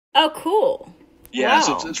Oh, cool. Yeah,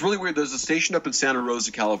 so Wow. it's really weird. There's a station up in Santa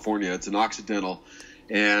Rosa, California. It's an Occidental,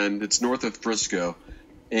 and it's north of Frisco.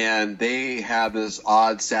 And they have this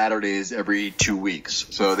odd Saturdays every 2 weeks.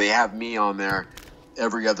 So they have me on there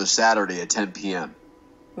every other Saturday at 10 p.m.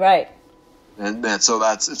 Right. And so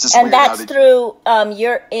it's just And weird how that's they. through,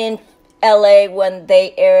 you're in LA when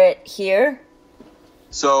they air it here?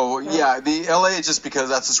 So yeah, the LA is just because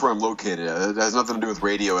that's just where I'm located. It has nothing to do with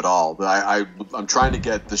radio at all. But I'm trying to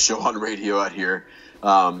get the show on radio out here.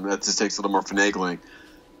 That just takes a little more finagling.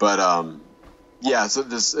 But yeah, so it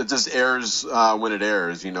just airs when it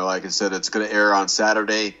airs. You know, like I said, it's going to air on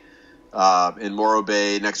Saturday in Morro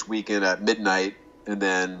Bay next weekend at midnight, and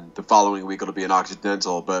then the following week it'll be in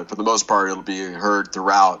Occidental. But for the most part, it'll be heard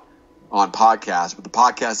throughout on podcast. But the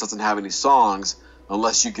podcast doesn't have any songs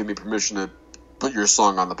unless you give me permission to put your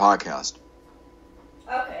song on the podcast.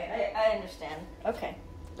 Okay, I understand. Okay.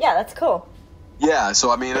 Yeah, that's cool. Yeah, so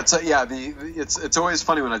I mean, it's always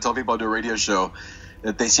funny when I tell people I do a radio show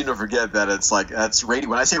that they seem to forget that it's like that's radio.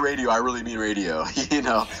 When I say radio, I really mean radio. You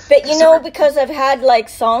know. But because I've had like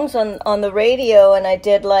songs on the radio, and I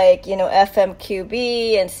did like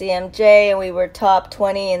FMQB and CMJ, and we were top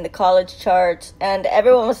 20 in the college charts, and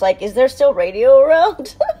everyone was like, "Is there still radio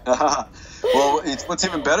around?" Well, what's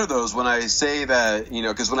even better though is when I say that,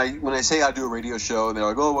 because when I say I do a radio show and they're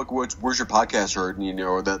like, "Oh, where's your podcast heard?"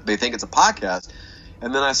 And that they think it's a podcast,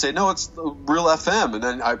 and then I say, "No, it's real FM," and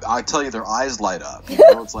then I tell you, their eyes light up.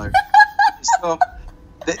 It's like, so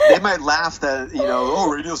they might laugh that oh,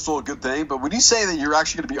 radio's still a good thing, but when you say that you're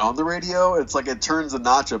actually going to be on the radio, it's like it turns a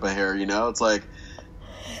notch up a hair. It's like.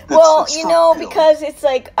 Well, because it's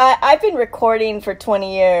like I've been recording for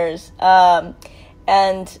 20 years, and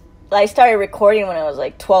I started recording when I was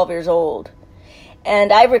like 12 years old,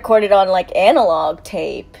 and I recorded on like analog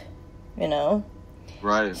tape,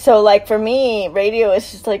 Right. So like for me, radio is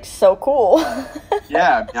just like so cool.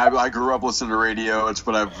 Yeah, I grew up listening to radio. It's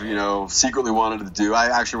what I've secretly wanted to do. I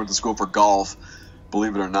actually went to school for golf,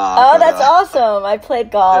 believe it or not. Oh, that's awesome! I played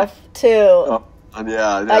golf too.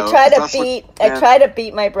 Yeah, I try to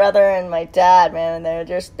beat my brother and my dad, man.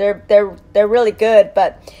 And they're really good,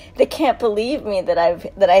 but they can't believe me that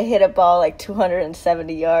I hit a ball like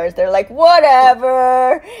 270 yards. They're like,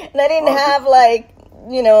 whatever, and I didn't have I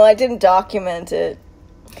didn't document it.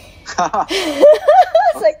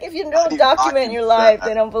 It's like if you don't document your life,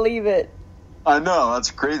 they don't believe it. I know,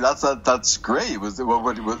 that's great. That's great. Was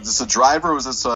this a driver? Was this